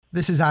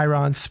This is Ira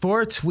On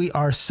Sports. We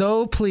are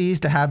so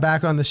pleased to have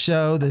back on the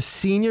show the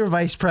Senior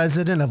Vice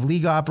President of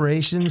League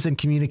Operations and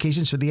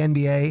Communications for the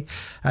NBA,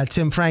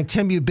 Tim Frank.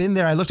 Tim, you've been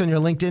there. I looked on your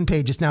LinkedIn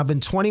page. It's now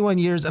been 21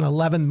 years and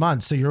 11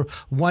 months, so you're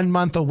 1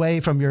 month away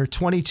from your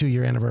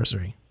 22-year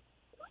anniversary.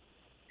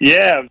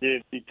 Yeah,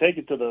 if you take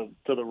it to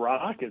the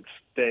Rockets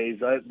days,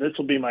 this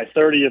will be my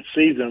 30th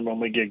season when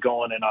we get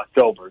going in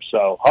October.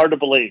 So hard to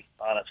believe,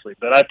 honestly.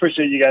 But I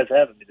appreciate you guys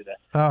having me today.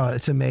 Oh,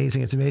 it's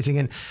amazing. It's amazing.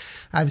 And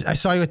I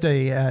saw you at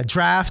the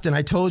draft, and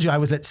I told you I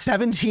was at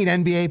 17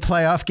 NBA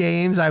playoff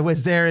games. I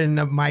was there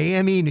in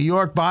Miami, New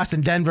York,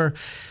 Boston, Denver.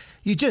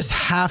 You just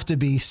have to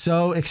be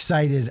so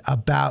excited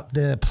about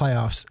the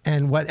playoffs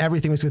and what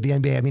everything was with the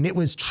NBA. I mean, it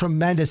was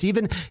tremendous.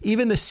 Even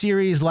the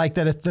series like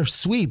that, the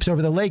sweeps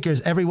over the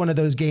Lakers, every one of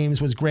those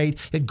games was great.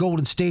 At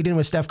Golden State in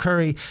with Steph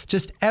Curry,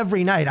 just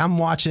every night I'm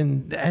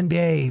watching the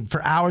NBA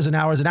for hours and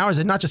hours and hours,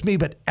 and not just me,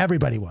 but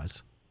everybody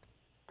was.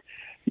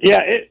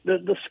 Yeah,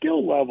 the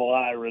skill level,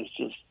 Ira, is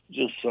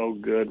just so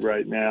good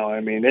right now.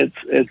 I mean,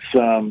 it's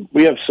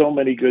we have so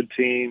many good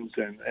teams,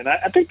 and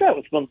I think that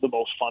was one of the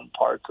most fun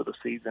parts of the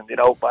season. You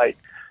know, by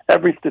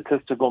every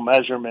statistical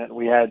measurement,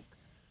 we had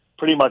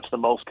pretty much the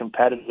most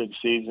competitive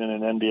season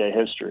in NBA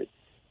history,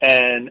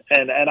 and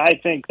I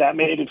think that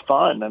made it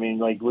fun. I mean,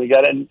 like we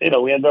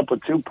ended up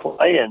with 2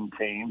 play-in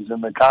teams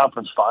in the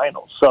conference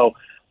finals, so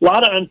a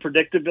lot of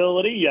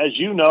unpredictability, as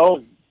you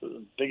know.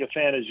 Big a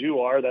fan as you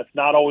are, that's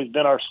not always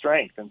been our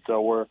strength, and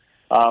so we're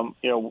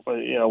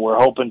we're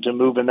hoping to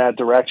move in that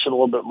direction a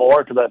little bit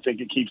more because I think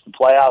it keeps the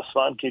playoffs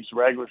fun, keeps the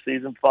regular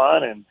season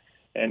fun,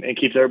 and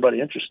keeps everybody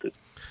interested.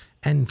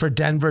 And for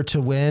Denver to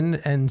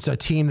win, and so a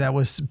team that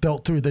was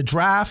built through the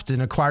draft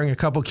and acquiring a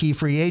couple key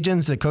free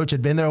agents, the coach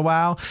had been there a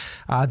while,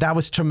 that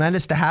was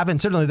tremendous to have.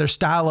 And certainly their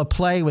style of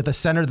play with a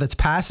center that's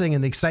passing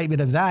and the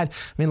excitement of that.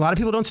 I mean, a lot of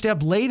people don't stay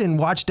up late and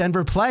watch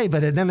Denver play,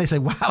 but then they say,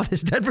 wow,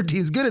 this Denver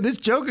team's good and this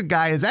Joker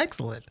guy is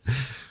excellent.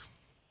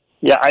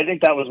 Yeah, I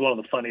think that was one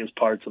of the funniest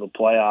parts of the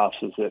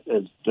playoffs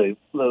is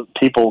the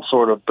people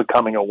sort of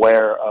becoming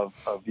aware of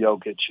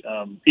Jokic,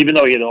 even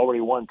though he had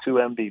already won 2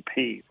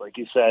 MVPs. Like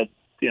you said,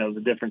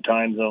 the different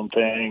time zone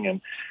thing.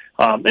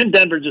 And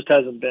Denver just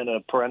hasn't been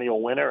a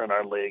perennial winner in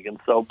our league. And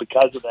so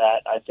because of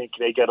that, I think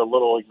they get a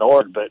little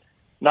ignored, but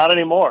not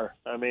anymore.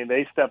 I mean,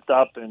 they stepped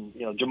up and,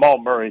 Jamal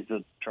Murray's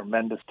a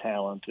tremendous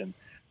talent, and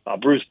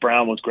Bruce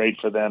Brown was great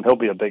for them. He'll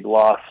be a big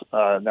loss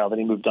now that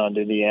he moved on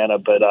to Indiana.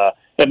 But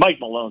and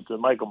Michael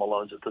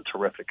Malone's just a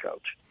terrific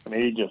coach. I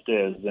mean, he just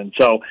is. And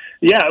so,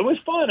 yeah, it was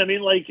fun. I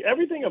mean, like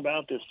everything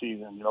about this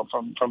season,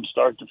 from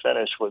start to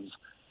finish was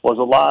a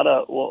lot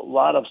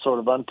of sort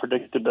of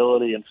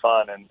unpredictability and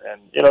fun. And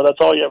that's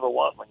all you ever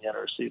want when you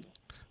enter a season.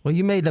 Well,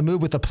 you made the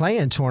move with the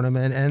play-in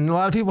tournament, and a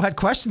lot of people had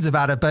questions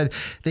about it. But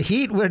the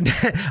Heat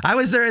I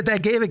was there at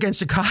that game against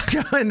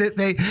Chicago, and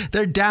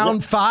they're down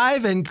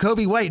 5, and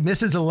Kobe White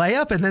misses a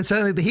layup, and then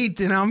suddenly the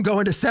Heat, I'm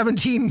going to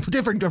 17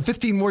 different or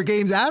 15 more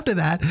games after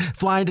that,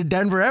 flying to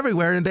Denver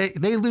everywhere, and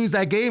they lose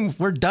that game.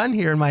 We're done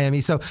here in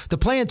Miami. So the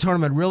play-in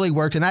tournament really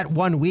worked, and that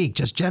 1 week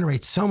just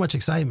generates so much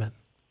excitement.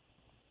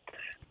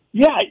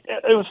 Yeah,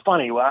 it was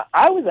funny.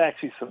 I was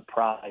actually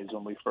surprised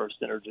when we first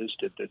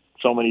introduced it that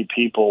so many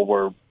people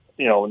were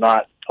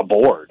not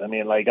aboard. I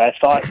mean, like I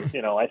thought,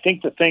 I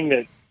think the thing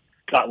that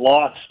got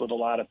lost with a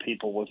lot of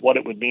people was what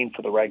it would mean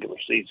for the regular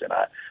season.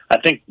 I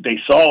think they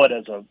saw it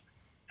as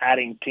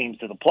adding teams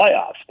to the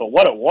playoffs, but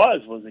what it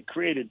was it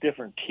created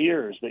different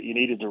tiers that you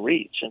needed to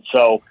reach. And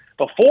so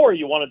before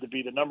you wanted to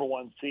be the number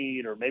 1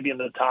 seed or maybe in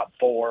the top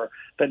 4,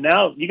 but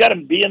now you got to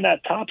be in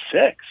that top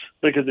 6,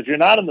 because if you're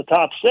not in the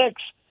top 6,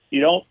 you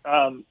don't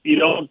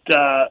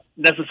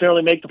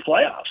necessarily make the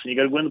playoffs. You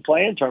got to win the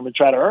play-in tournament,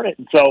 try to earn it.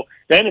 And so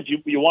then if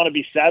you want to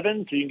be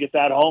 7, so you can get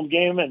that home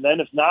game, and then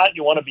if not,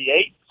 you want to be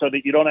 8, so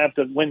that you don't have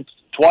to win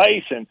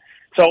twice. And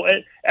so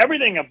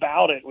everything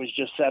about it was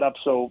just set up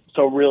so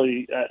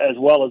really as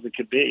well as it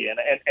could be.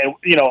 And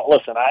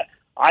listen,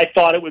 I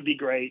thought it would be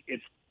great.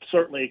 It's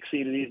certainly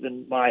exceeded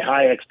even my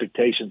high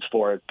expectations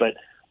for it, but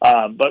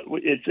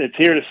it's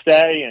here to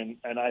stay,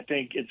 and I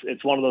think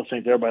it's one of those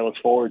things everybody looks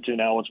forward to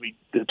now once we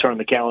turn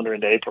the calendar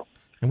into April.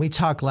 And we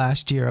talked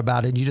last year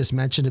about it, and you just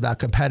mentioned about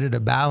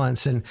competitive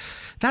balance. And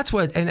that's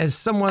and as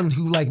someone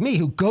who, like me,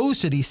 who goes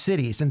to these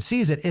cities and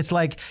sees it,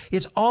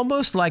 it's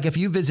almost like if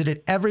you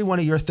visited every one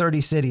of your 30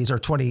 cities or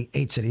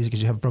 28 cities,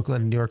 because you have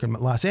Brooklyn, New York, and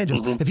Los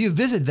Angeles, if you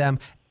visit them,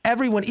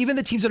 everyone, even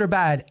the teams that are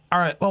bad,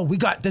 are, we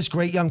got this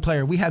great young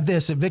player. We have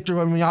this. Victor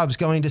Wembanyama's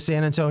going to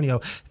San Antonio.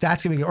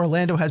 That's going to be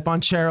Orlando has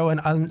Banchero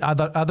and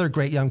other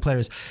great young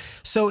players.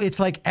 So it's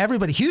like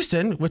everybody.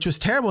 Houston, which was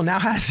terrible, now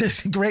has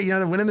this great,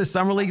 they're winning the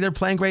summer league. They're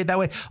playing great that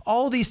way.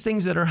 All these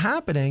things that are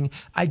happening,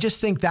 I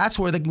just think that's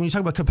where when you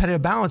talk about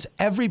competitive balance,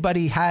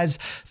 everybody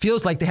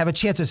feels like they have a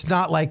chance. It's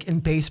not like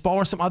in baseball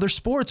or some other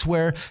sports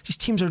where these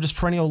teams are just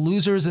perennial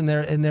losers and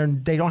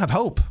they don't have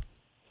hope.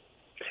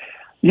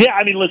 Yeah,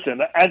 I mean,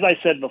 listen, as I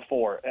said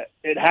before,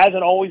 it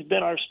hasn't always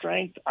been our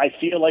strength. I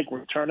feel like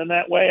we're turning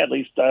that way. At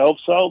least I hope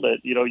so, that,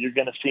 you're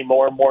going to see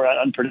more and more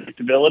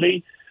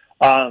unpredictability.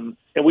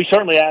 And we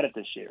certainly had it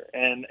this year.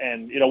 And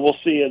we'll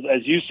see,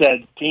 as you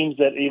said, teams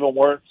that even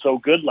weren't so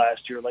good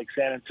last year, like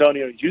San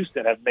Antonio and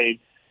Houston, have made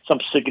some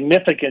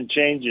significant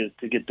changes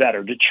to get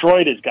better.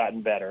 Detroit has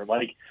gotten better.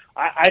 Like,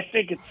 I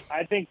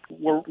think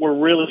we're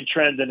really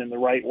trending in the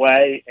right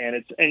way.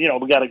 And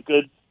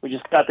we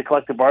just got the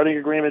collective bargaining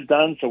agreement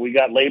done. So we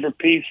got labor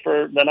peace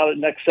for the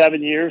next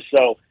 7 years.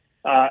 So,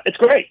 it's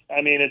great.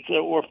 I mean,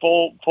 we're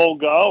full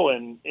go,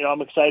 and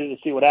I'm excited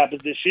to see what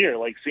happens this year.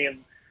 Like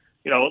seeing,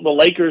 the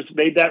Lakers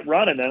made that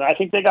run, and then I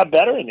think they got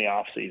better in the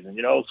off season.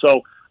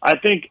 So I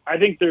think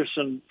there's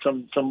some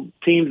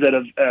teams that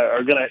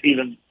are going to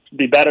even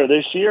be better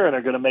this year and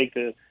are going to make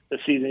the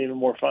season even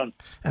more fun.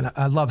 And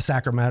I love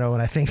Sacramento,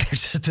 and I think they're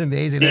just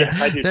amazing.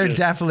 They're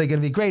definitely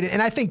going to be great.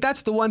 And I think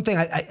that's the one thing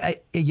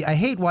I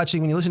hate watching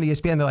when you listen to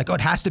ESPN. They're like, oh,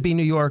 it has to be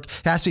New York,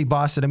 it has to be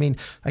Boston. I mean,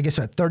 I guess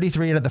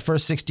 33 out of the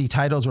first 60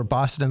 titles were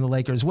Boston and the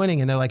Lakers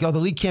winning, and they're like, oh, the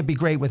league can't be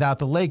great without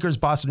the Lakers,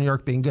 Boston, New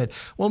York being good.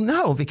 Well,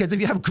 no, because if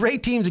you have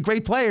great teams and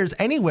great players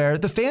anywhere,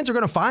 the fans are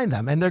going to find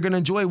them, and they're going to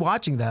enjoy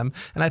watching them.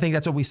 And I think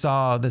that's what we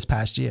saw this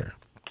past year.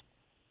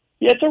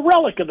 Yeah, it's a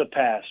relic of the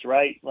past,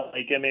 right?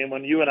 Like, I mean,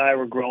 when you and I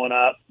were growing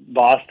up,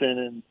 Boston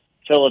and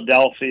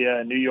Philadelphia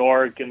and New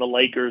York and the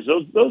Lakers,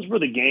 those were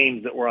the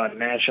games that were on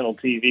national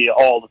TV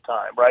all the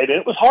time, right? And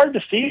it was hard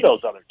to see those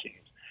other teams.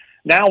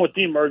 Now with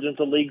the emergence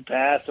of League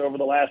Pass over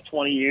the last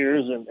 20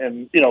 years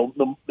and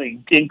the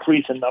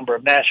increase in number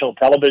of national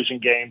television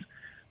games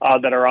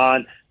that are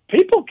on,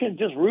 people can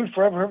just root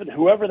for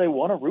whoever they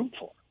want to root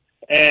for.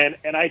 And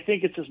I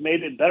think it's just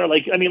made it better.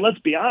 Like, I mean, let's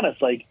be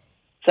honest, like,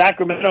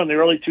 Sacramento in the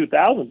early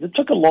 2000s, it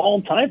took a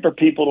long time for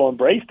people to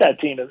embrace that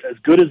team as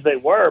good as they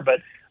were. But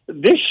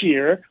this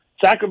year,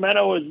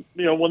 Sacramento was,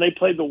 when they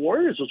played the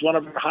Warriors, was one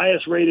of their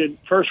highest rated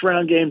first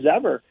round games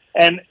ever.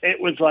 And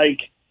it was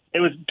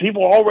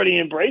people already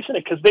embracing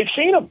it because they've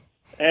seen them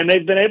and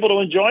they've been able to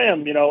enjoy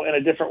them, in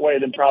a different way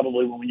than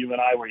probably when you and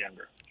I were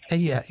younger. And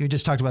yeah, you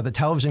just talked about the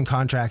television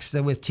contracts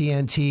that with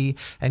TNT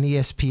and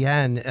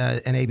ESPN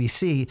and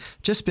ABC,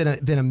 just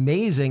been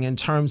amazing in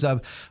terms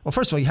of, well,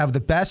 first of all, you have the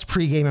best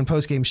pregame and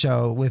postgame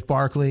show with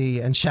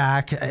Barkley and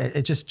Shaq,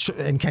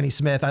 and Kenny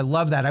Smith. I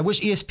love that. I wish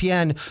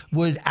ESPN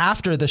would,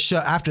 after the show,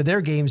 after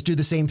their games, do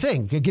the same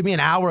thing. Give me an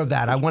hour of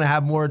that. I want to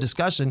have more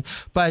discussion.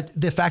 But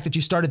the fact that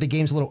you started the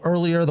games a little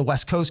earlier, the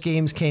West Coast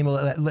games came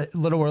a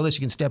little early, so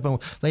you can step in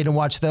late and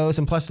watch those.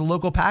 And plus the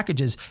local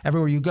packages,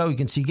 everywhere you go, you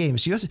can see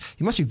games. So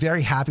you must be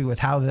very happy with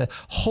how the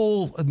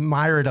whole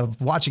myriad of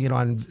watching it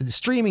on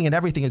streaming and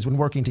everything has been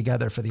working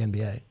together for the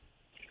NBA.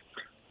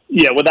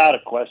 Yeah, without a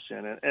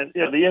question. And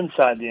the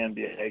inside the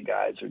NBA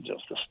guys are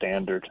just the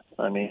standard.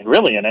 I mean,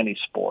 really in any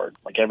sport,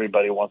 like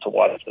everybody wants to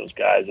watch those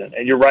guys.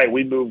 And you're right,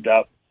 we moved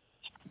up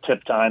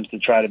tip times to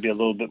try to be a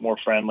little bit more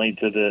friendly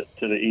to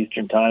the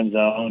Eastern time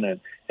zone.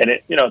 And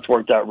it, it's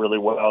worked out really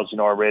well. As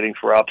our ratings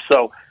were up.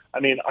 So, I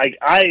mean,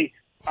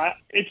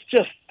 it's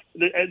just,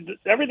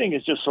 everything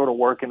is just sort of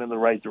working in the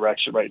right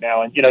direction right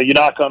now. And, you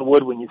knock on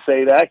wood when you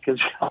say that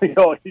because you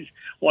always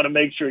want to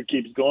make sure it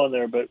keeps going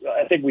there. But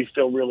I think we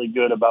feel really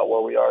good about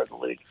where we are in the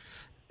league.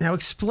 Now,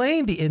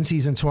 explain the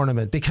in-season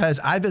tournament,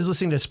 because I've been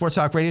listening to sports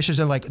talk radio shows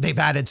and like they've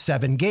added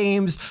 7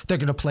 games. They're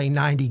going to play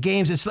 90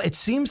 games. It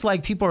seems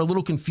like people are a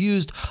little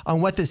confused on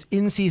what this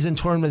in-season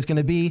tournament is going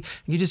to be.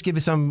 Can you just give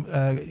us some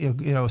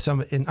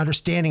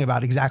understanding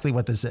about exactly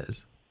what this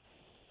is?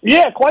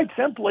 Yeah, quite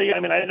simply. I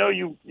mean, I know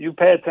you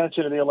pay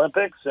attention to the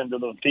Olympics and to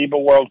the FIBA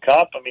World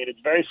Cup. I mean, it's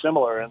very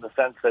similar in the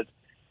sense that,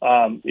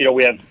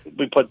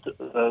 we put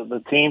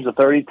the teams, the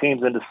 30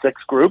 teams, into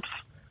 6 groups.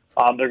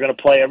 They're going to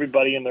play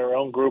everybody in their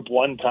own group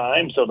one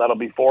time, so that'll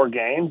be 4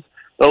 games.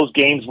 Those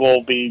games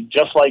will be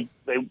just like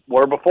they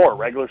were before,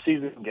 regular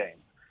season games.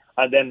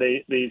 Then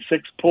the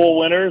 6 pool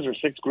winners or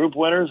 6 group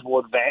winners will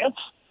advance.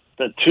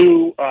 The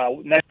 2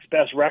 next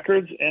best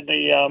records in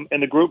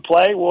the group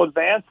play will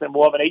advance, and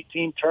we'll have an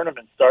 18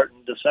 tournament starting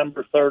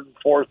December 3rd and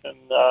 4th,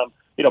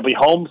 and be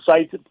home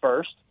sites at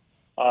first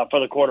for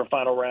the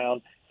quarterfinal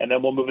round, and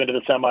then we'll move into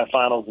the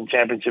semifinals and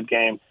championship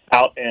game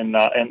out in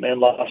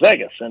Las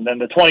Vegas. And then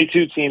the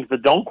 22 teams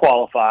that don't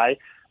qualify,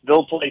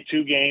 they'll play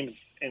 2 games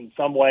in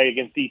some way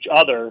against each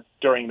other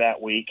during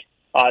that week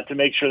to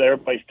make sure that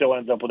everybody still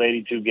ends up with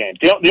 82 games.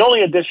 The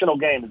only additional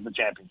game is the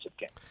championship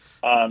game.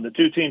 The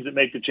 2 teams that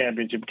make the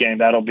championship game,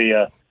 that'll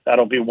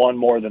be one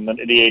more than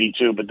the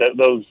 82, but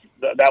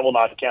that will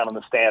not count in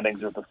the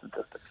standings or the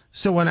statistics.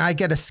 So when I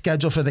get a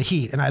schedule for the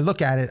Heat and I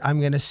look at it, I'm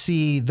going to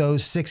see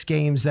those 6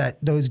 games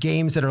those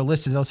games that are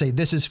listed. They'll say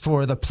this is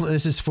for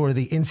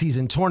the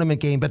in-season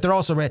tournament game, but they're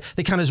also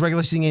they count as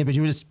regular season game. But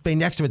you just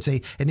next to it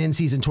say an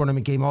in-season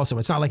tournament game also.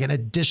 It's not like an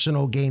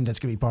additional game that's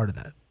going to be part of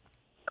that.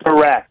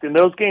 Correct, and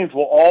those games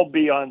will all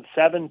be on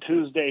 7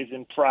 Tuesdays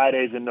and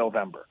Fridays in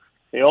November.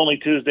 The only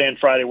Tuesday and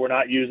Friday we're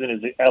not using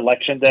is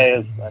Election Day.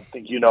 As I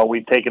think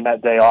we've taken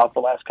that day off the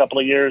last couple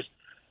of years.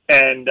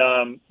 And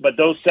but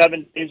those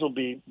 7 days will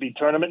be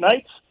tournament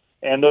nights,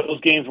 and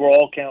those games will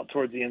all count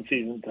towards the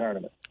in-season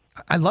tournament.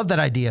 I love that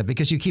idea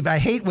because I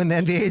hate when the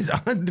NBA is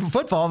on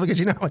football because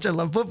you know how much I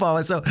love football.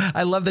 And so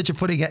I love that you're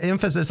putting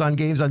emphasis on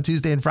games on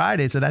Tuesday and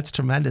Friday. So that's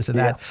tremendous in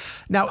that.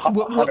 Now,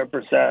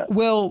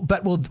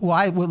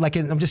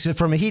 100%. I'm just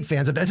from a Heat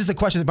fans, this is the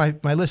question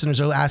that my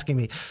listeners are asking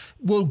me.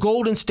 Will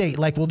Golden State,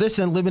 will this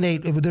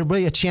eliminate, will there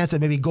be a chance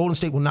that maybe Golden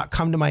State will not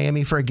come to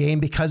Miami for a game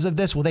because of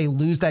this? Will they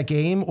lose that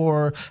game?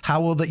 Or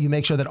how will you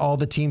make sure that all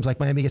the teams like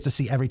Miami gets to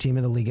see every team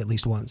in the league at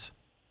least once?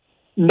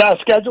 No,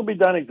 schedule will be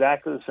done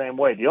exactly the same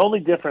way. The only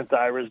difference,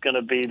 Ira, is going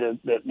to be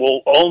that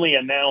we'll only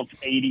announce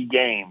 80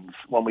 games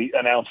when we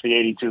announce the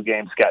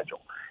 82-game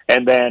schedule.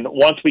 And then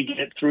once we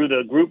get through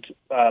the group,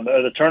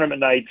 the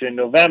tournament nights in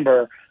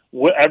November,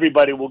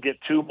 everybody will get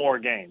 2 more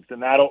games.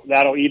 And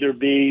that'll either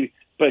be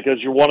because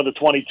you're one of the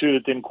 22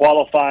 that didn't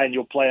qualify and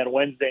you'll play on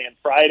Wednesday and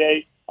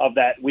Friday of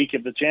that week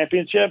of the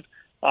championship.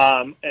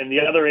 And the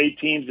other 8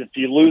 teams, if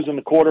you lose in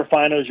the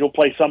quarterfinals, you'll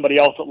play somebody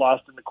else that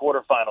lost in the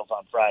quarterfinals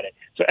on Friday.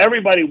 So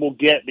everybody will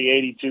get the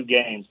 82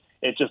 games.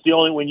 It's just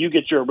when you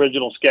get your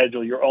original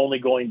schedule, you're only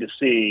going to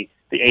see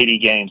the 80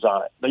 games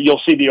on it. But you'll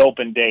see the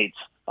open dates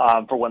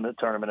for when the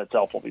tournament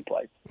itself will be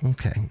played.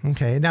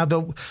 Okay. Now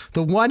the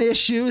one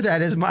issue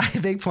that is my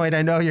big point,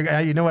 I know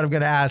you know what I'm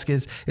going to ask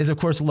is of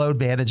course load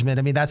management.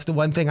 I mean that's the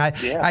one thing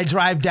I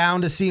drive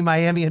down to see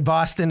Miami and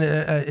Boston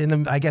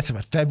I guess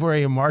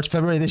February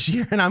this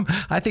year, and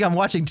I think I'm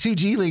watching 2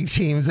 G League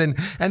teams and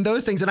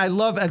those things, and I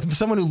love, as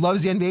someone who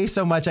loves the NBA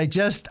so much, I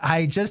just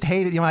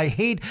hate it. I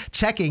hate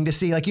checking to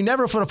see you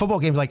never put a football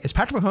game is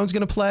Patrick Mahomes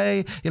going to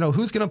play?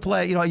 Who's going to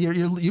play?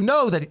 You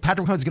know that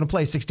Patrick Mahomes is going to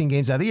play 16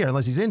 games out of the year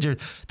unless he's injured.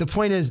 The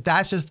point is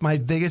that's just my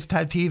biggest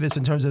pet peeve is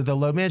in terms of the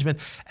load management.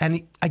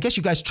 And I guess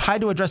you guys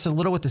tried to address it a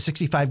little with the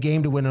 65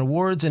 game to win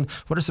awards. And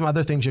what are some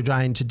other things you're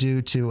trying to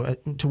do to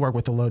work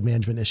with the load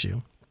management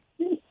issue?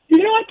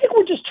 I think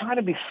we're just trying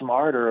to be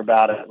smarter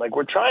about it.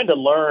 We're trying to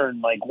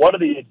learn, what are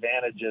the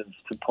advantages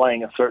to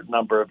playing a certain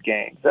number of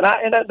games. And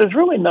there's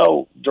really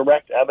no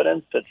direct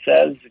evidence that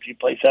says if you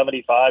play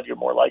 75, you're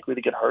more likely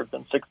to get hurt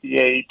than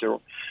 68,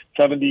 or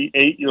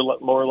 78, you're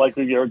more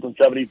likely to get hurt than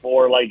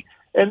 74.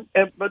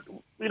 But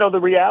the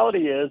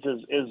reality is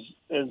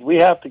we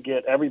have to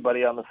get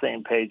everybody on the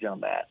same page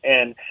on that.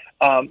 And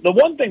the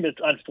one thing that's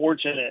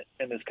unfortunate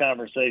in this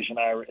conversation,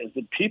 Ira, is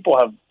that people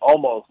have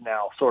almost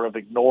now sort of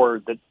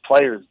ignored that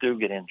players do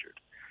get injured.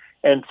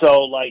 And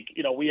so,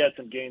 we had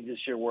some games this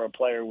year where a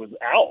player was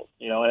out,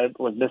 and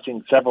was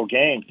missing several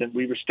games, and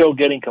we were still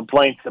getting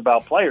complaints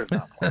about players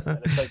not playing. And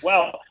it's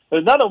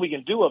there's nothing we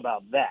can do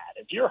about that.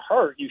 If you're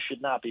hurt, you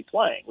should not be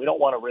playing. We don't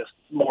want to risk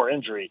more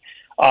injury.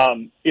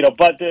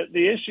 But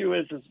the issue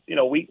is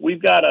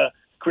we've got to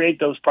create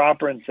those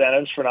proper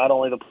incentives for not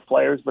only the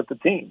players but the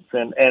teams.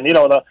 And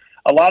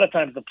a lot of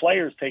times the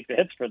players take the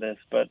hits for this,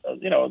 but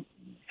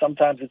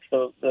sometimes it's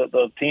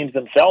the teams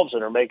themselves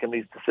that are making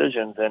these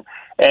decisions. And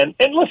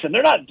listen,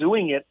 they're not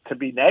doing it to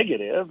be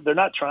negative. They're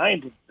not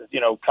trying to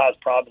cause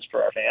problems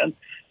for our fans.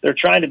 They're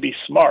trying to be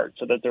smart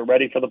so that they're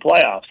ready for the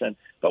playoffs.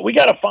 But we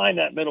got to find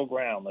that middle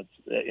ground.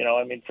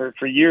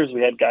 For years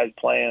we had guys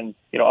playing,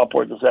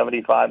 upwards of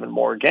 75 and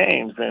more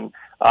games. And,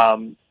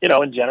 and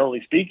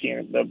generally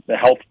speaking, the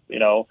health,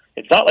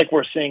 it's not like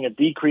we're seeing a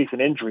decrease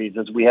in injuries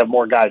as we have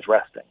more guys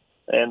resting.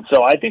 And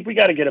so I think we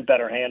got to get a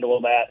better handle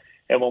of that.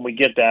 And when we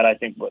get that, I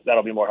think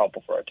that'll be more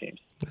helpful for our teams.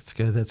 That's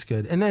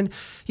good. And then,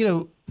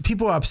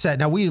 people are upset.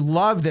 Now, we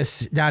love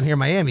this down here in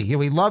Miami.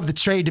 We love the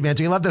trade demands.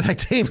 We love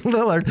that Dame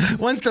Lillard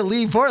wants to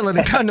leave Portland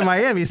and come to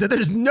Miami. So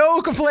there's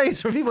no complaints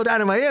from people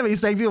down in Miami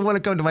saying people want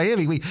to come to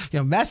Miami.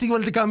 Messi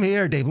wanted to come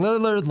here, Dame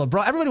Lillard,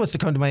 LeBron. Everybody wants to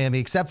come to Miami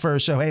except for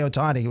Shohei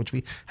Ohtani, which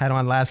we had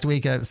on last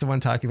week.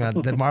 Someone talking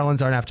about the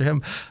Marlins aren't after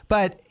him.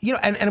 But,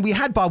 and we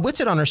had Bob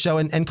Whitsitt on our show,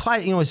 and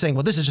Clyde, was saying,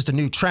 well, this is just a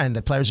new trend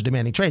that players are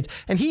demanding trades.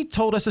 And he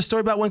told us a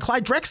story about when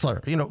Clyde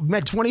Drexler,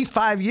 met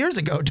 25 years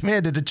ago,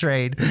 demanded a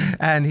trade,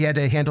 and he had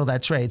to handle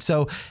that trade.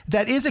 So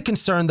that is a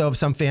concern, though, of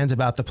some fans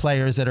about the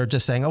players that are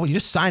just saying, oh, you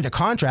just signed a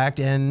contract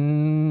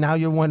and now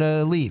you want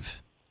to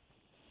leave.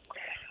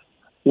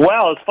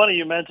 Well, it's funny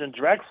you mentioned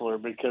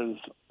Drexler because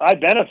I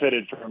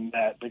benefited from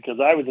that because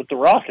I was at the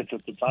Rockets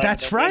at the time.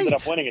 That's right. We ended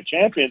up winning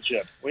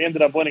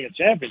a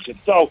championship.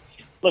 So,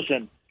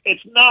 listen,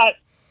 it's not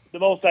the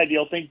most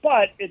ideal thing,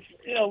 but it's,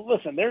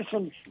 listen, there's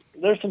some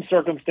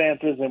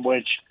circumstances in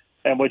which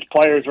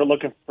players are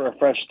looking for a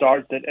fresh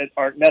start that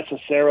aren't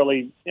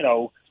necessarily,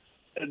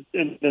 in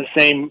the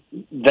same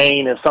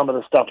vein as some of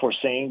the stuff we're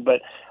seeing. But,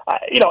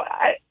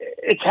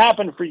 it's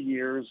happened for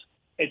years.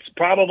 It's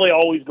probably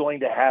always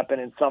going to happen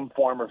in some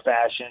form or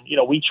fashion.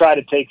 We try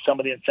to take some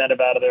of the incentive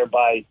out of there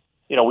by,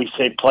 we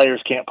say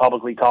players can't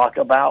publicly talk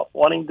about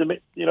wanting to,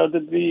 to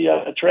be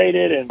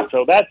traded. And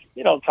so that's,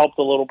 it's helped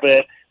a little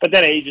bit. But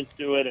then agents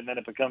do it, and then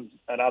it becomes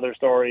another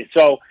story.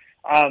 So,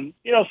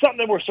 something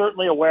that we're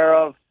certainly aware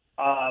of.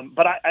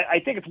 But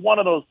I think it's one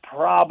of those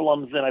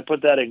problems, and I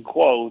put that in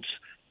quotes,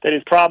 that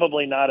is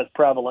probably not as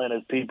prevalent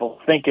as people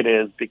think it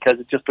is, because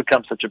it just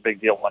becomes such a big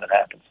deal when it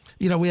happens.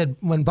 You know,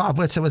 when Bob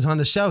Whitson was on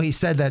the show, he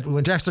said that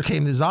when Drexler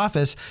came to his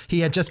office, he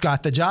had just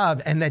got the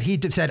job, and that he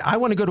said, I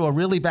want to go to a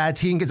really bad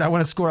team because I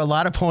want to score a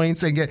lot of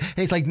points. And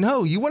he's like,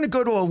 no, you want to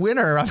go to a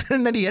winner.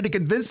 And then he had to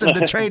convince him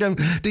to trade him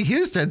to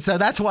Houston. So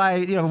that's why,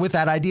 you know, with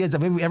that idea is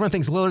that maybe everyone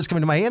thinks Lillard's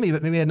coming to Miami,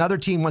 but maybe another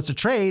team wants to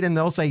trade, and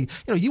they'll say, you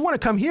know, you want to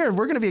come here,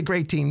 we're going to be a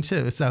great team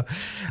too. So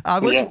I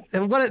want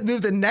to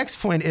move. The next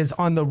point is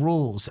on the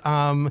rules.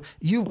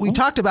 We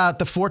talked about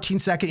the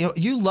 14-second.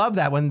 You love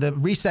that when the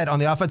reset on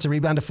the offensive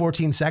rebound to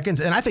 14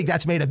 seconds, and I think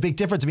that's made a big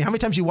difference. I mean, how many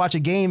times you watch a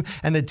game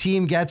and the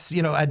team gets,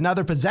 you know,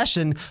 another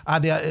possession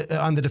on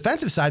the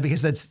defensive side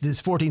because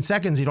that's 14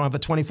 seconds. You don't have a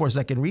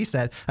 24-second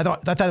reset. I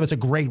thought that was a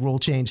great rule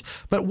change.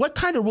 But what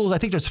kind of rules? I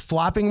think there's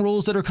flopping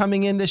rules that are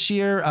coming in this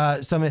year.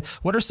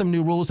 What are some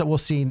new rules that we'll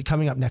see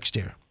coming up next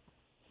year?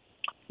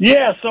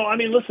 Yeah, so I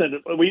mean,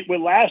 listen, we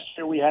last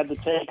year we had the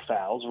take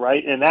fouls,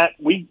 right? And that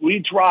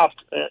we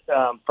dropped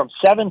from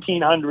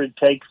 1,700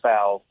 take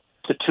fouls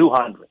to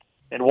 200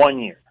 in 1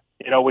 year.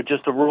 You know, with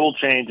just the rule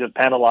change of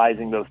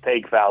penalizing those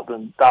take fouls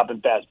and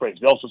stopping fast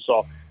breaks. We also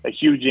saw a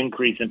huge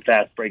increase in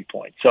fast break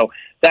points. So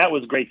that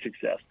was great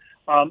success.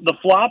 The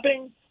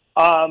flopping, it's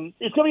going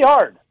to be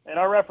hard, and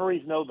our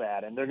referees know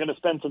that, and they're going to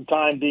spend some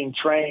time being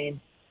trained,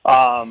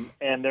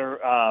 and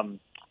they're on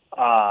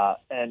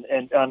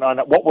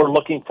what we're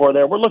looking for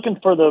there. We're looking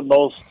for the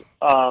most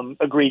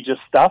egregious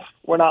stuff.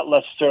 We're not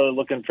necessarily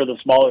looking for the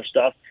smaller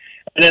stuff.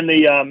 And then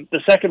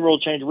the second rule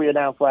change we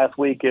announced last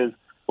week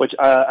which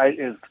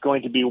is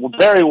going to be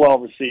very well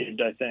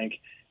received, I think,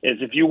 is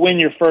if you win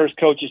your first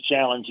coach's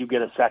challenge, you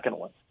get a second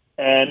one.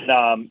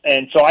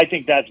 And so I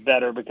think that's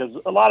better, because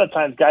a lot of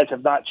times guys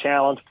have not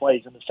challenged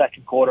plays in the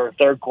second quarter or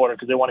third quarter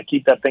because they want to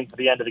keep that thing to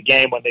the end of the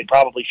game when they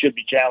probably should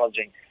be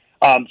challenging.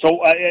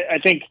 So I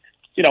think,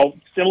 you know,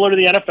 similar to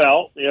the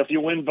NFL, if you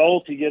win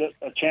both, you get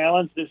a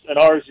challenge. At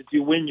ours, if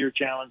you win your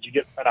challenge, you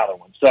get another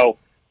one. So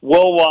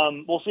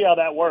we'll see how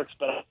that works,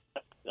 but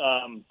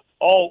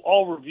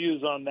all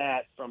reviews on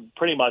that from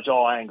pretty much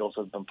all angles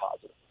have been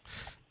positive.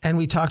 And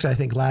we talked, I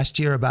think, last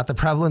year about the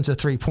prevalence of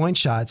three-point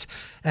shots.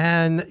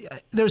 And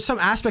there's some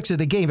aspects of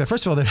the game. But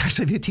first of all, there are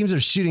actually teams that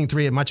are shooting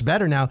three much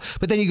better now.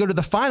 But then you go to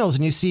the finals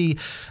and you see,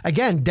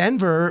 again,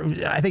 Denver,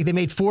 I think they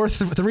made four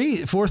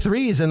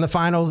threes in the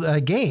final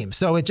game.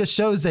 So it just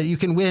shows that you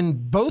can win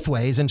both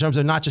ways in terms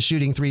of not just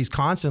shooting threes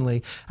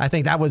constantly. I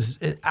think that was,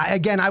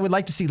 again, I would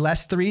like to see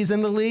less threes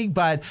in the league,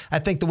 but I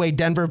think the way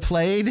Denver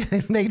played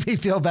made me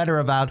feel better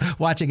about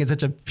watching it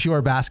such a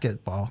pure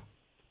basketball.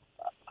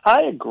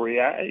 I agree.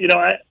 As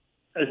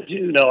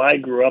you know, I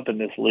grew up in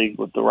this league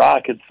with the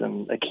Rockets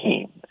and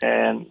Akeem,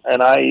 and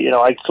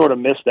I sort of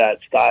miss that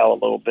style a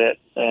little bit.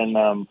 And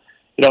and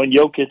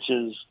Jokic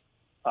is,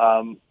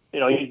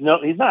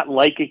 he's not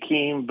like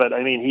Akeem, but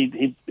I mean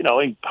he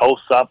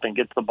posts up and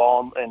gets the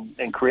ball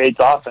and creates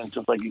offense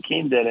just like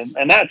Akeem did,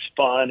 and that's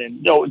fun.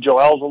 And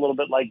Joel's a little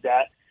bit like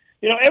that.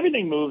 You know,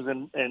 everything moves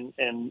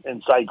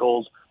in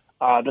cycles.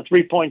 The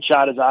three-point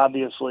shot is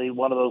obviously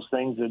one of those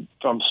things that,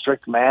 from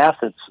strict math,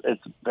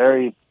 it's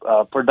very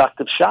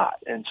productive shot,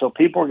 and so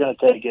people are going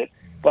to take it.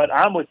 But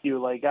I'm with you.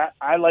 Like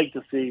I like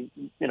to see,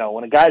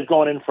 when a guy's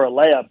going in for a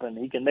layup and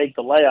he can make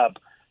the layup,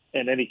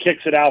 and then he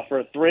kicks it out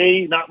for a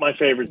three. Not my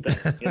favorite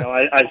thing.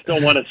 I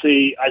still want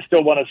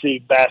to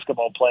see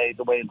basketball played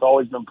the way it's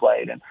always been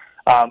played. And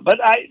but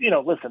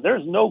listen,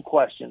 there's no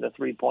question the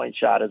three-point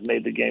shot has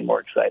made the game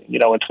more exciting. A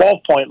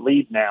 12-point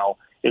lead now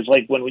is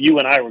like when you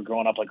and I were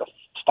growing up, like a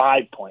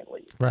 5-point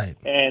lead. Right.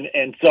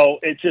 And so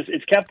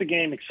it's kept the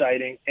game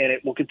exciting, and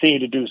it will continue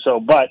to do so.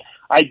 But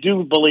I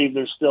do believe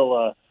there's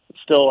still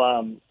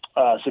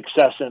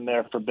success in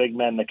there for big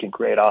men that can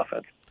create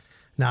offense.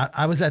 Now,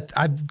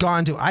 I've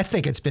gone to, I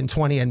think it's been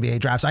 20 NBA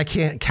drafts. I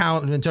can't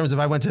count in terms of,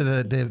 I went to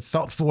the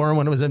Felt Forum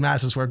when it was at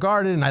Madison Square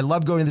Garden, and I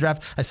love going to the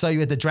draft. I saw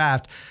you at the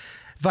draft.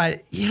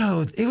 But,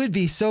 it would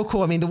be so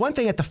cool. I mean, the one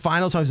thing at the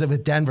finals, I was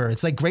with Denver,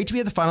 it's like great to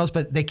be at the finals,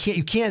 but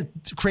you can't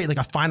create like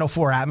a Final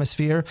Four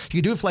atmosphere.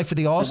 You can do it for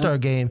the All-Star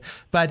game.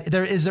 But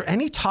is there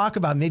any talk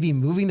about maybe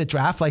moving the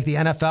draft like the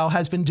NFL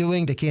has been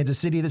doing to Kansas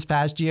City this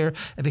past year?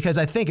 Because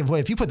I think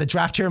if you put the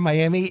draft here in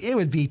Miami, it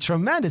would be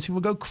tremendous. People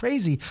would go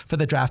crazy for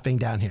the draft being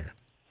down here.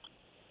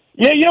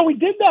 Yeah, we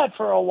did that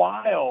for a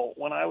while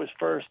when I was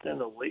first in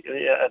the league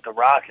at the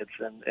Rockets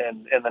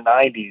in the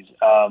 90s.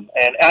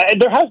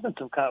 And there has been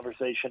some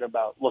conversation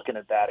about looking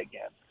at that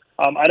again.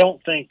 I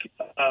don't think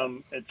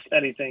it's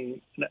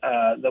anything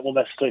that we'll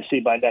necessarily see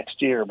by next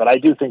year, but I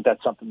do think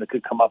that's something that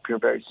could come up here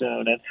very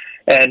soon.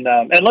 And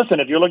listen,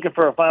 if you're looking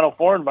for a Final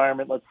Four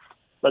environment,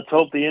 let's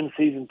hope the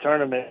in-season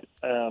tournament,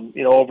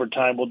 over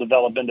time will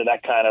develop into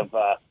that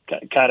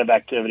kind of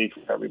activity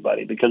for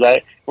everybody, because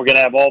we're going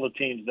to have all the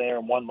teams there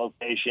in one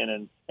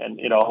location, and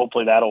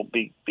hopefully that'll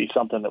be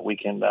something that we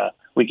can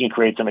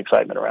create some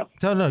excitement around.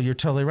 No, you're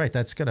totally right.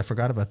 That's good. I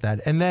forgot about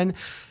that. And then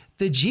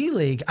the G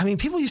League. I mean,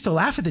 people used to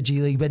laugh at the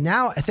G League, but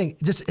now I think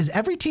does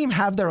every team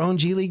have their own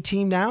G League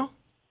team now?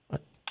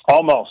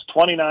 Almost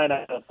 29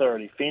 out of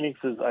 30. Phoenix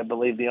is, I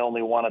believe, the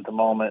only one at the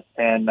moment,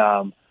 and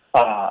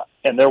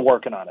and they're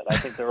working on it. I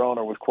think their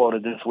owner was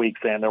quoted this week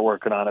saying they're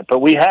working on it. But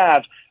we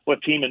have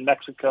what team in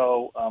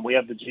Mexico. We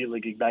have the G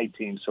League Ignite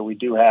team, so we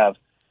do have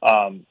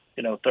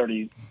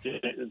 30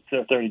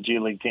 G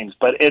League teams.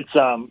 But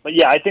but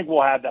yeah, I think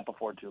we'll have that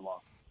before too long.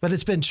 But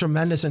it's been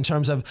tremendous in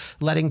terms of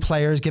letting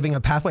players, giving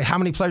a pathway. How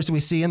many players do we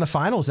see in the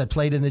finals that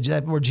played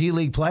that were G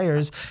League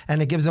players,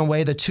 and it gives them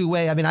away the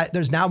two-way? I mean,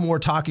 there's now more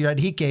talk here at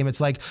Heat Game. It's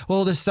like,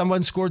 well,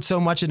 someone scored so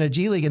much in a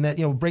G League, and that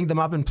bring them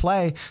up and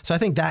play. So I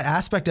think that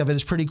aspect of it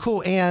is pretty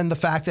cool, and the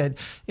fact that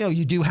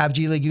you do have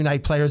G League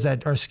Unite players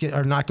that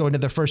are not going to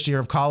their first year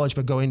of college,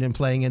 but going and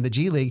playing in the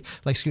G League,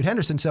 like Scoot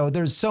Henderson. So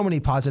there's so many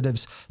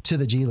positives to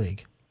the G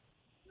League.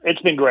 It's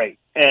been great,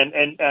 and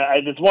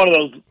it's one of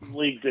those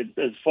leagues that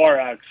has far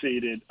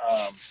exceeded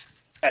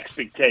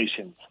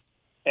expectations,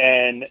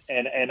 and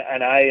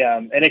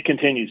it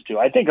continues to.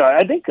 I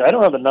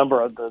don't have the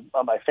number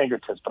on my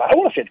fingertips, but I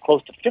want to say it's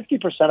close to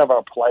 50% of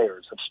our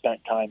players have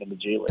spent time in the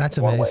G League. That's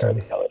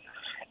amazing.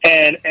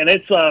 And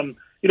it's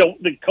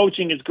the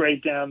coaching is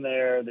great down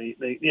there. The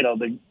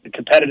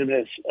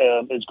competitiveness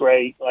is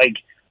great. Like.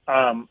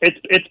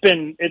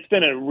 It's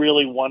been a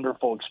really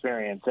wonderful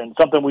experience, and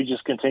something we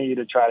just continue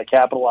to try to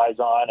capitalize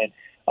on. And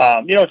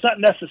it's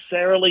not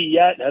necessarily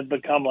yet has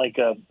become like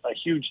a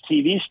huge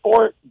TV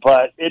sport,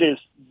 but it has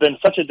been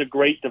such a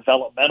great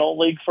developmental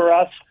league for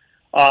us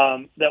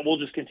that we'll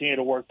just continue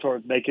to work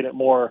towards making it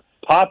more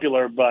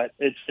popular, but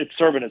it's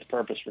serving its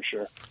purpose for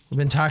sure. We've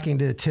been talking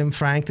to Tim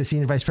Frank, the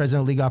Senior Vice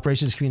President of League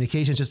Operations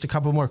Communications. Just a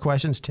couple more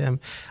questions,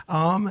 Tim.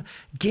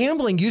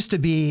 Gambling used to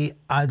be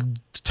a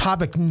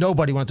topic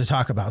nobody wanted to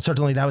talk about.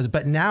 Certainly that was,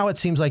 but now it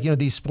seems like,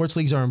 these sports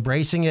leagues are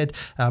embracing it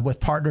with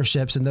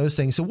partnerships and those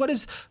things. So what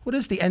is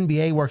the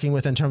NBA working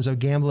with in terms of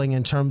gambling,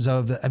 in terms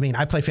of,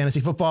 I play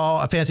fantasy football,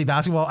 fantasy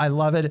basketball. I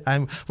love it.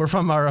 We're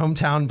from our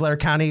hometown, Blair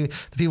County.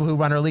 The people who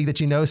run our league that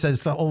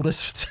says the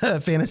oldest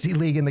fantasy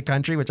league in the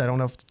country, which I don't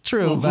know if it's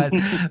true, but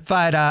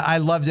I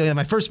love doing it.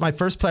 My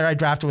first player I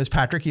drafted was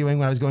Patrick Ewing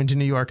when I was going to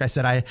New York. I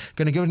said, I'm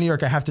going to go to New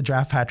York. I have to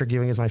draft Patrick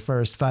Ewing as my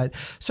first. But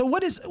so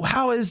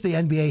how is the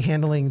NBA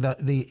handling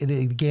the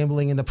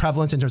gambling and the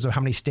prevalence in terms of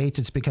how many states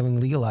it's becoming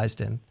legalized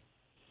in?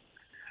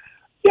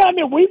 Yeah,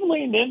 we've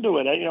leaned into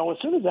it. As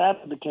soon as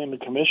Adam became the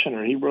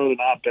commissioner, he wrote an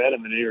op-ed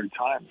in the New York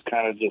Times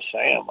kind of just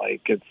saying,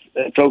 like,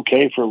 it's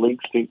okay for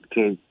leagues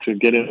to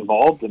get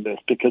involved in this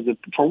because,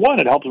 for one,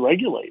 it helps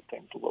regulate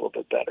things a little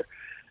bit better.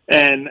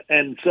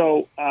 And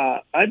so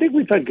I think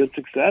we've had good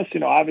success.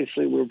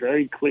 Obviously, we're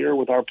very clear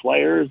with our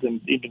players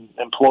and even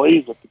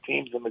employees of the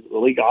teams in the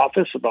league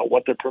office about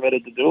what they're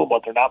permitted to do and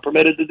what they're not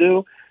permitted to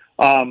do.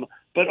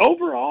 But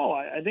overall,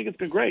 I think it's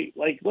been great.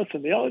 Like,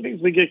 listen, the other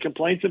things we get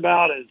complaints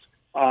about is,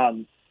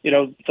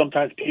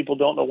 sometimes people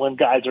don't know when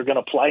guys are going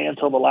to play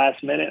until the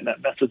last minute, and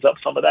that messes up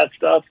some of that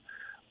stuff.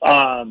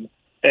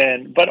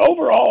 But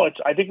overall,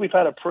 I think we've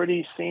had a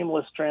pretty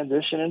seamless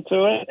transition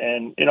into it,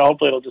 and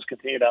hopefully it'll just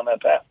continue down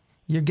that path.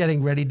 You're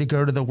getting ready to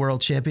go to the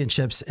World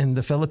Championships in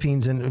the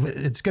Philippines, and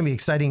it's going to be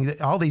exciting.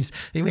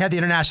 We had the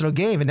international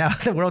game, and now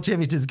the World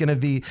Championships is going to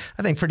be,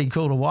 I think, pretty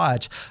cool to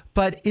watch.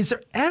 But is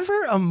there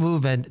ever a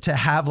movement to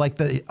have like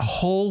the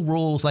whole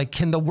rules? Like,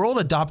 can the world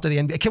adopt the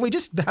NBA? Can we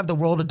just have the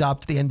world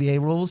adopt the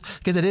NBA rules?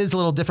 Because it is a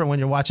little different when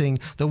you're watching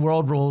the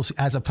world rules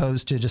as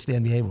opposed to just the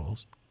NBA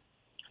rules.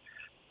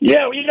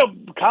 Yeah,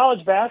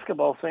 college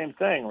basketball, same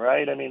thing,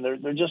 right?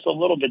 They're just a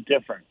little bit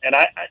different, and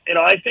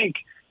I think.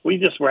 We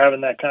just were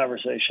having that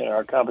conversation at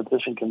our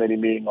competition committee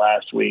meeting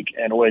last week,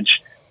 in which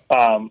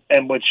how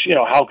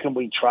can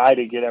we try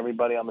to get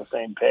everybody on the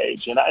same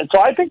page? And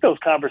so I think those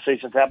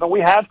conversations happen.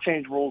 We have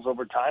changed rules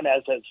over time,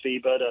 as has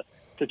FIBA,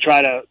 to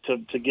try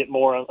to get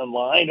more in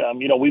line.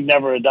 We've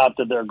never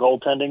adopted their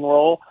goaltending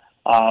rule.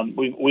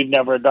 We've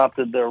never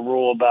adopted their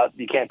rule about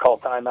you can't call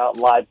timeout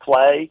in live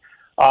play.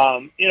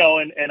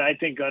 And I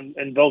think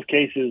in both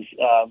cases,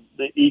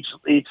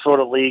 each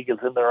sort of league is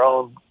in their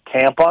own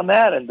camp on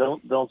that, and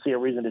don't see a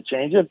reason to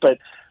change it. But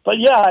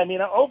yeah,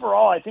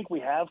 overall, I think we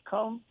have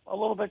come a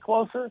little bit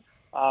closer.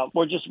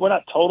 We're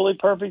not totally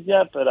perfect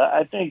yet, but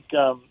I think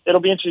it'll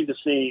be interesting to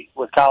see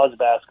with college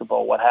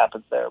basketball what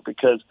happens there,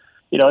 because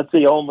it's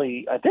the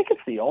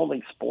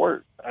only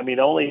sport.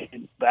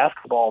 Only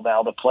basketball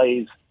now that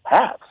plays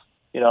halves.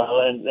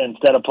 And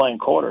instead of playing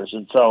quarters,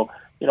 and so.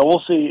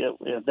 We'll see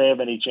if they have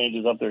any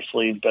changes up their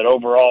sleeve. But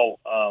overall,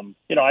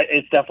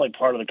 it's definitely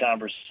part of the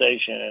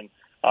conversation. And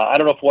I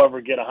don't know if we'll ever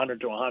get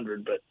 100 to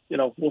 100, but,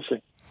 we'll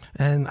see.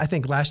 And I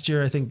think last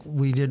year,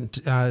 we didn't,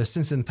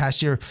 since in the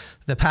past year,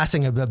 the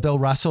passing of Bill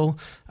Russell,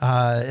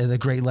 the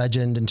great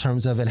legend in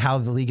terms of and how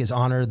the league has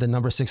honored the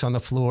number 6 on the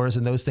floors,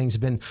 and those things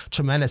have been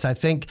tremendous. I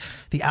think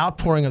the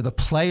outpouring of the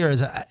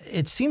players,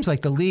 it seems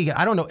like the league,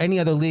 I don't know any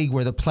other league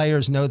where the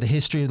players know the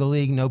history of the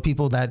league, know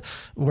people that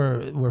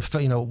were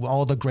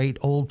all the great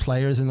old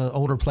players and the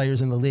older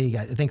players in the league.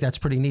 I think that's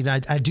pretty neat.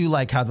 And I do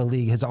like how the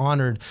league has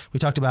honored, we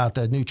talked about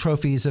the new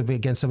trophies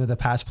against some of the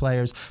past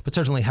players, but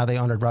certainly how they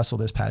honored Russell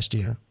this past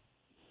year.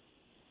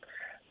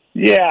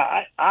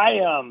 Yeah, I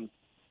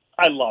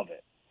love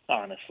it.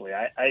 honestly.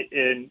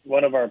 And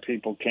one of our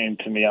people came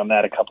to me on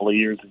that a couple of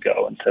years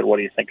ago and said, "What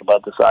do you think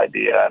about this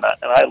idea?" And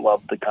I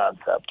love the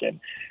concept.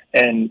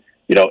 And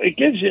it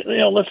gives you,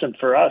 listen,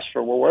 for us,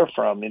 for where we're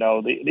from,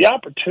 the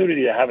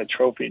opportunity to have a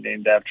trophy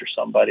named after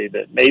somebody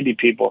that maybe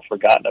people have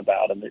forgotten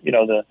about, and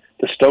the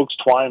Stokes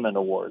Twyman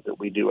Award that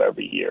we do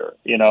every year,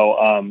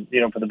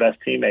 for the best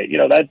teammate,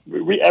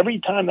 every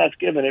time that's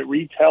given, it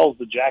retells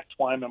the Jack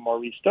Twyman,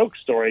 Maurice Stokes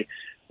story,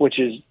 which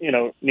is,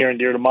 near and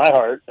dear to my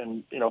heart,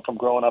 and, from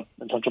growing up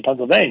in central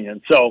Pennsylvania.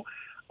 And so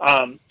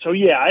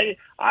yeah,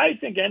 I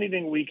think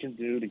anything we can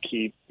do to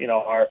keep,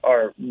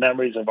 our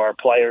memories of our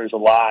players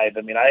alive.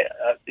 I mean,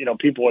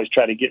 people always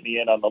try to get me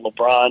in on the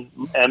LeBron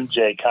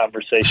MJ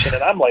conversation,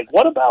 and I'm like,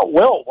 what about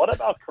Wilt? What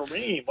about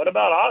Kareem? What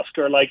about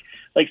Oscar? Like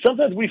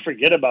sometimes we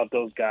forget about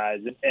those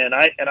guys, and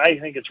I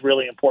think it's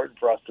really important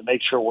for us to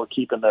make sure we're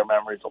keeping their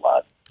memories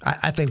alive.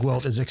 I think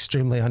Wilt is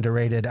extremely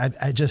underrated.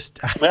 You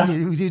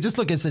just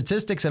look at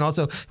statistics, and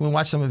also when we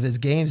watch some of his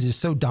games, he's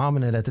so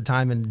dominant at the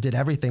time and did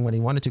everything when he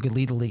wanted to, could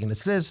lead the league in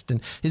assists,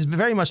 and he's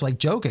very much like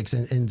Jokic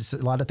in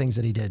a lot of things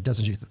that he did.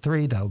 Doesn't shoot the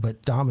three though,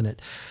 but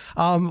dominant.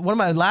 One of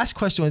my last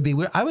question would be,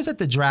 I was at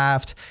the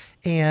draft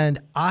and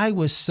I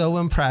was so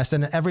impressed.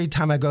 And every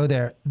time I go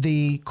there,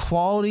 the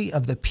quality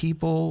of the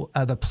people,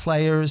 the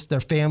players, their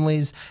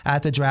families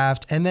at the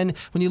draft. And then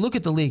when you look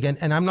at the league,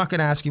 and I'm not going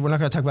to ask you, we're not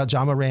going to talk about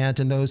John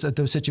Morant and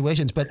those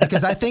situations, but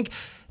because I think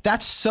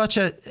that's such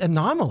an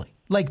anomaly.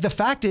 Like, the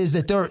fact is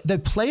that the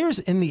players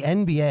in the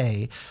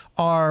NBA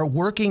are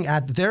working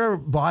at their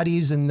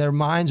bodies and their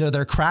minds or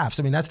their crafts.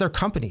 I mean, that's their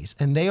companies,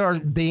 and they are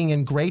being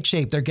in great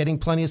shape. They're getting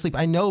plenty of sleep.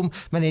 I know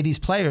many of these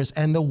players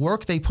and the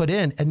work they put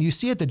in, and you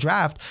see at the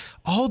draft,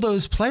 all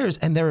those players,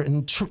 and they're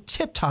in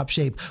tip-top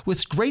shape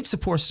with great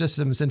support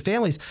systems and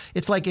families.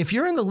 It's like, if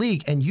you're in the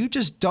league and you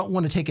just don't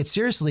want to take it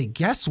seriously,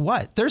 guess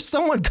what? There's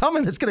someone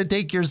coming that's going to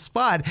take your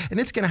spot, and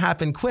it's going to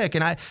happen quick.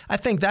 And I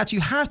think you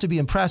have to be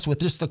impressed with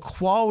just the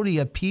quality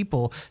of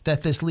people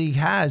that this league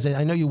has. And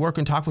I know you work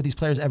and talk with these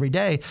players every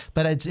day,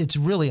 but it's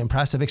really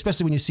impressive,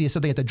 especially when you see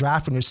something at the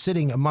draft when you're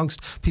sitting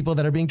amongst people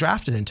that are being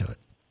drafted into it.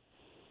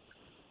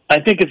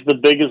 I think it's the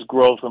biggest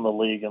growth in the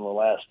league in the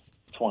last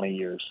 20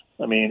 years.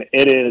 I mean,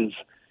 it is,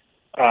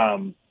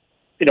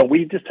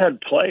 we just had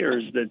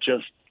players that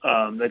just,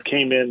 that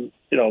came in,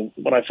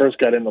 when I first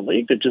got in the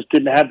league, that just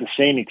didn't have the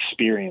same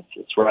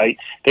experiences, right?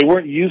 They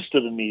weren't used to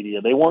the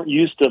media. They weren't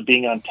used to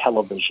being on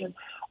television.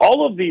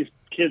 All of these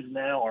kids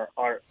now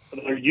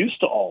they're used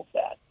to all of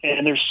that,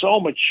 and they're so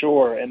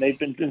mature, and they've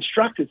been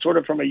instructed sort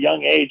of from a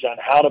young age on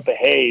how to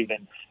behave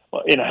and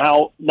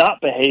how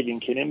not behaving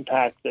can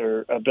impact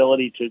their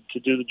ability to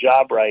do the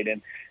job right.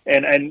 And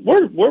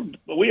we're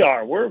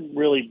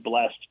really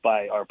blessed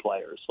by our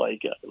players.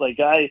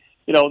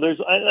 There's,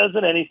 as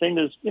in anything,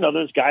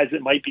 there's guys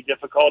that might be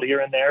difficult here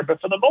and there,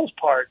 but for the most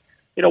part,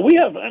 we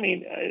have,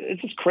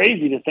 it's just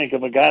crazy to think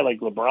of a guy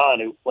like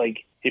LeBron who,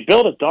 he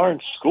built a darn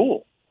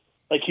school.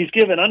 He's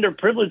given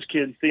underprivileged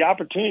kids the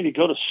opportunity to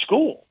go to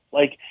school.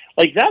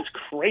 That's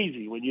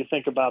crazy when you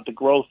think about the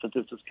growth that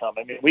this has come.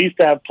 I mean, we used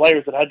to have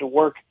players that had to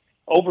work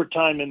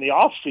overtime in the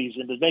off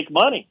season to make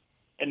money.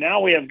 And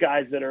now we have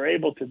guys that are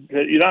able to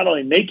not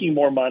only making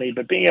more money,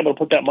 but being able to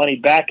put that money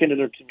back into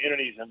their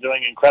communities and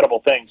doing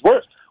incredible things.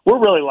 We're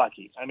really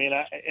lucky. I mean,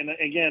 and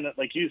again,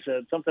 like you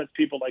said, sometimes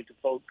people like to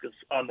focus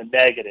on the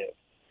negative.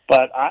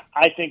 But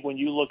I think when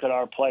you look at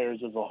our players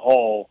as a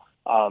whole,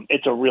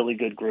 it's a really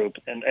good group,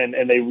 and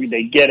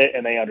they get it,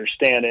 and they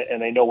understand it,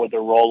 and they know what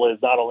their role is,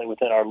 not only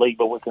within our league,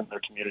 but within their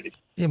communities.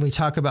 And we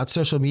talk about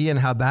social media and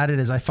how bad it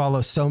is. I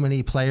follow so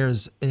many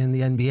players in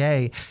the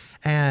NBA,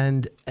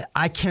 and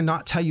I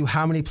cannot tell you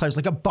how many players,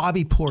 like a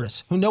Bobby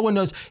Portis, who no one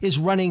knows, is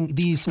running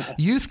these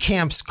youth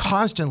camps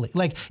constantly.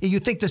 Like, you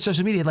think the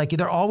social media,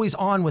 they're always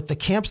on with the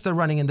camps they're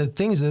running and the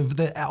things of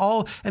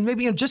and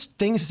maybe just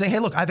things to say, hey,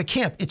 look, I have a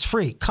camp. It's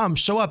free. Come,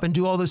 show up and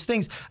do all those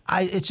things.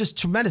 It's just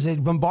tremendous. They're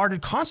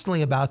bombarded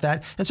constantly about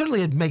that. And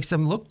certainly it makes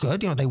them look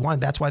good.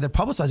 That's why they're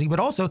publicizing,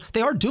 but also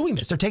they are doing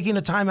this. They're taking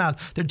the time out.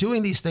 They're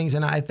doing these things.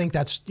 And I think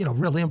that's,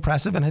 really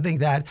impressive. And I think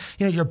that,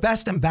 your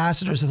best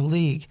ambassadors of the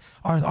league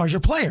are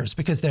your players,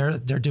 because they're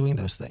doing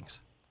those things.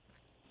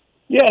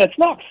 Yeah, it's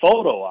not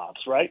photo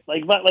ops, right?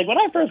 Like when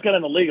I first got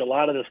in the league, a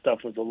lot of this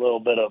stuff was a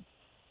little bit of,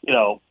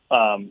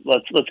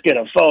 let's get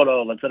a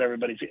photo, let's let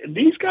everybody see.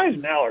 These guys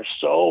now are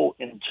so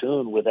in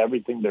tune with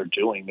everything they're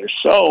doing. They're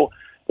so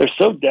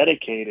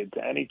dedicated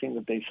to anything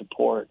that they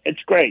support.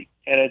 It's great,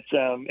 and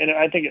and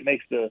I think it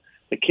makes the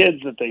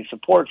kids that they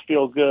support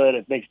feel good.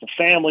 It makes the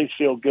families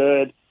feel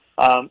good.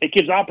 It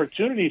gives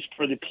opportunities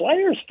for the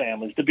players'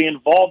 families to be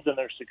involved in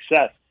their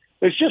success.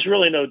 There's just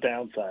really no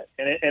downside,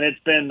 and it's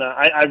been.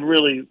 I've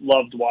really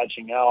loved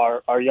watching how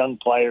our young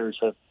players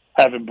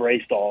have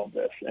embraced all of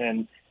this.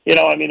 And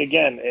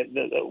again,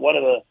 one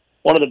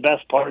of the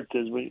best parts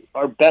is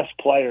our best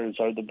players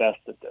are the best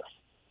at this,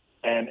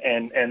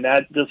 and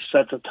that just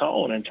sets a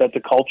tone and sets a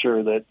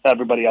culture that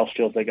everybody else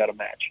feels they got to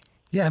match.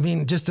 Yeah, I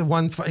mean, just the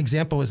one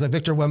example is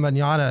Victor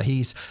Wembanyama.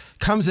 He's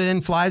comes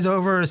in, flies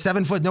over,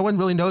 7 foot. No one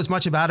really knows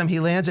much about him. He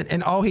lands it,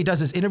 and all he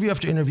does is interview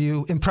after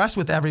interview, impressed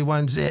with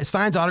everyone,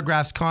 signs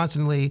autographs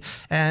constantly,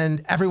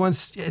 and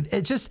everyone's.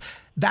 It just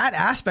that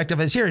aspect of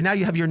it is here. And now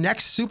you have your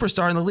next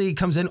superstar in the league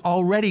comes in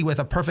already with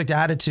a perfect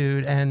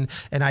attitude and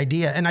an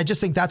idea. And I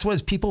just think that's what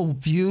as people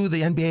view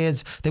the NBA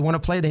as they want to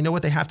play. They know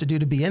what they have to do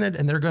to be in it,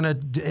 and they're going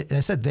to. I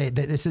said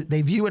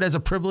they view it as a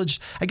privilege.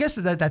 I guess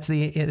that's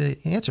the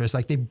answer. It's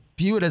like they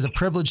view it as a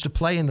privilege to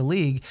play in the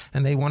league,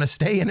 and they want to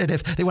stay in it.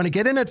 If they want to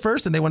get in it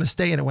first, and they want to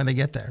stay in it when they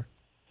get there.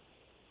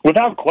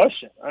 Without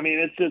question. I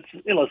mean,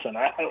 listen,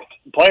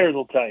 players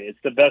will tell you it's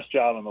the best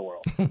job in the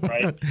world,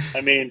 right? I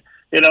mean,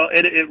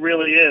 it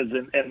really is,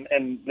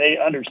 and they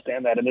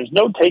understand that, and there's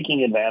no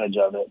taking advantage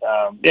of it.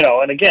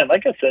 And again,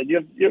 like I said,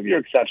 you have your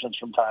exceptions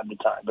from time to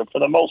time, but for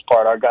the most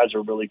part, our guys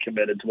are really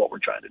committed to what we're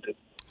trying to do.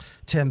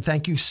 Tim,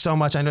 thank you so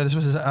much. I know this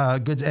was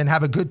good, and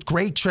have a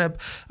great trip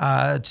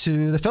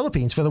to the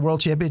Philippines for the World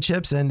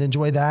Championships, and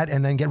enjoy that,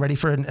 and then get ready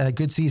for a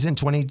good season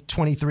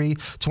 2023,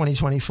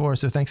 2024.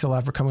 So thanks a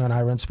lot for coming on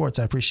Ira On Sports.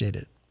 I appreciate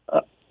it.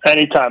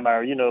 Anytime,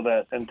 Ira. You know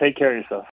that, and take care of yourself.